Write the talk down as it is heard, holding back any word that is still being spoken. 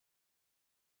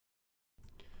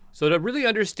So to really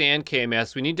understand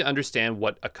KMS, we need to understand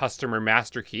what a customer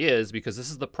master key is, because this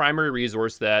is the primary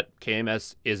resource that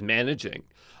KMS is managing.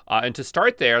 And to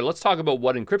start there, let's talk about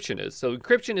what encryption is. So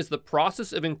encryption is the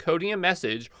process of encoding a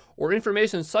message or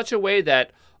information in such a way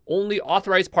that only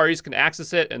authorized parties can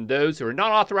access it and those who are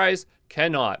not authorized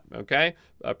cannot, okay?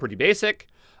 Pretty basic.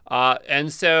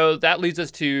 And so that leads us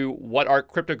to what are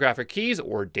cryptographic keys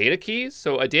or data keys.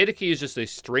 So a data key is just a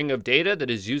string of data that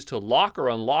is used to lock or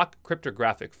unlock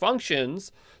cryptographic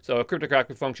functions. So a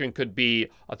cryptographic function could be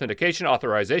authentication,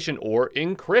 authorization, or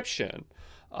encryption.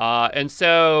 And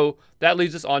so that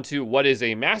leads us on to what is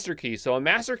a master key. So a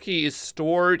master key is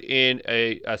stored in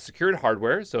a secured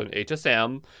hardware, so an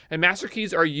HSM, and master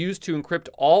keys are used to encrypt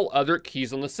all other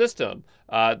keys on the system.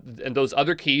 And those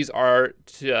other keys are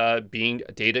being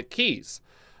data keys.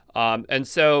 And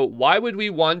so why would we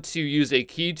want to use a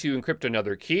key to encrypt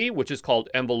another key, which is called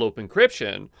envelope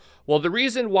encryption? Well, the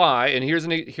reason why, and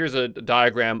here's a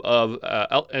diagram of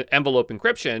envelope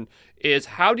encryption, is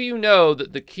how do you know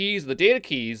that the keys, the data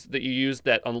keys that you use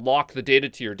that unlock the data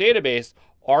to your database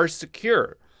are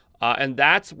secure? And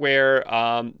that's where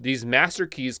these master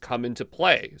keys come into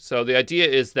play. So the idea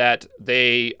is that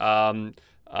they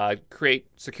create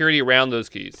security around those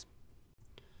keys.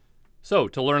 So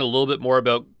to learn a little bit more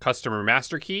about customer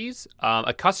master keys,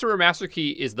 a customer master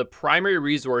key is the primary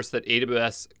resource that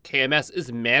AWS KMS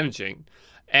is managing.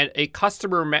 And a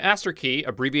customer master key,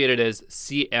 abbreviated as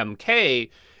CMK,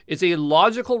 is a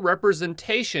logical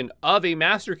representation of a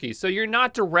master key. So you're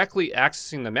not directly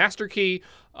accessing the master key.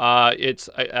 It's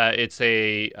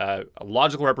a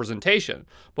logical representation.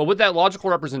 But with that logical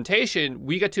representation,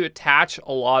 we get to attach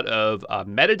a lot of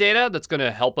metadata that's going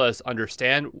to help us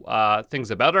understand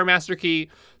things about our master key.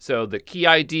 So the key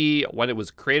ID, when it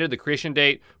was created, the creation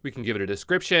date, we can give it a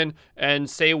description and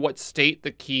say what state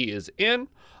the key is in.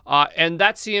 And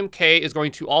that CMK is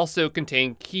going to also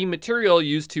contain key material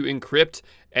used to encrypt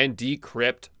and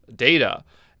decrypt data.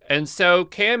 And so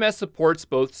KMS supports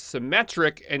both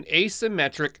symmetric and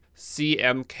asymmetric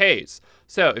CMKs.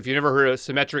 So if you've never heard of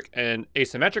symmetric and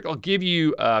asymmetric, I'll give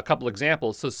you a couple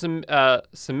examples. So a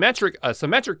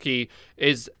symmetric key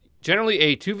is generally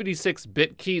a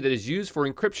 256-bit key that is used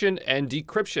for encryption and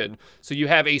decryption. So you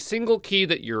have a single key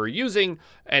that you're using,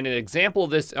 and an example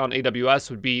of this on AWS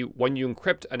would be when you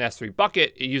encrypt an S3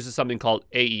 bucket, it uses something called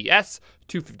AES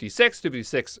 256.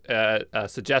 256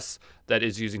 suggests that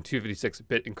it's using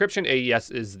 256-bit encryption.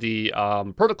 AES is the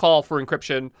protocol for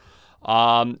encryption.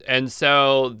 And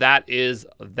so that is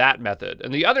that method.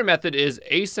 And the other method is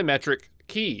asymmetric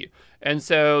key. And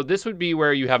so this would be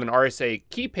where you have an RSA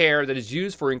key pair that is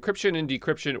used for encryption and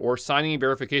decryption or signing and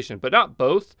verification, but not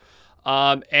both.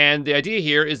 And the idea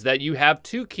here is that you have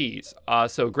two keys.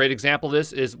 So a great example of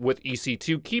this is with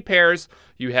EC2 key pairs.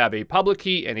 You have a public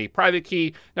key and a private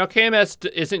key. Now KMS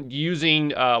isn't using,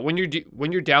 when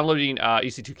you're downloading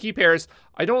EC2 key pairs,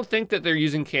 I don't think that they're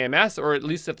using KMS, or at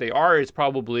least if they are, it's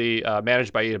probably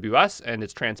managed by AWS and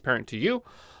it's transparent to you.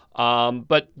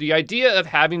 But the idea of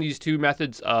having these two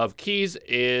methods of keys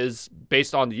is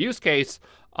based on the use case.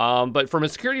 But from a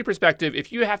security perspective,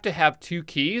 if you have to have two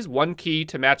keys, one key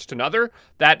to match to another,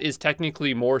 that is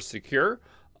technically more secure.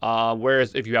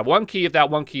 Whereas if you have one key, if that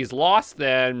one key is lost,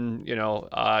 then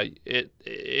it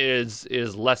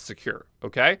is less secure.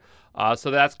 Okay,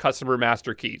 so that's customer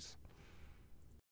master keys.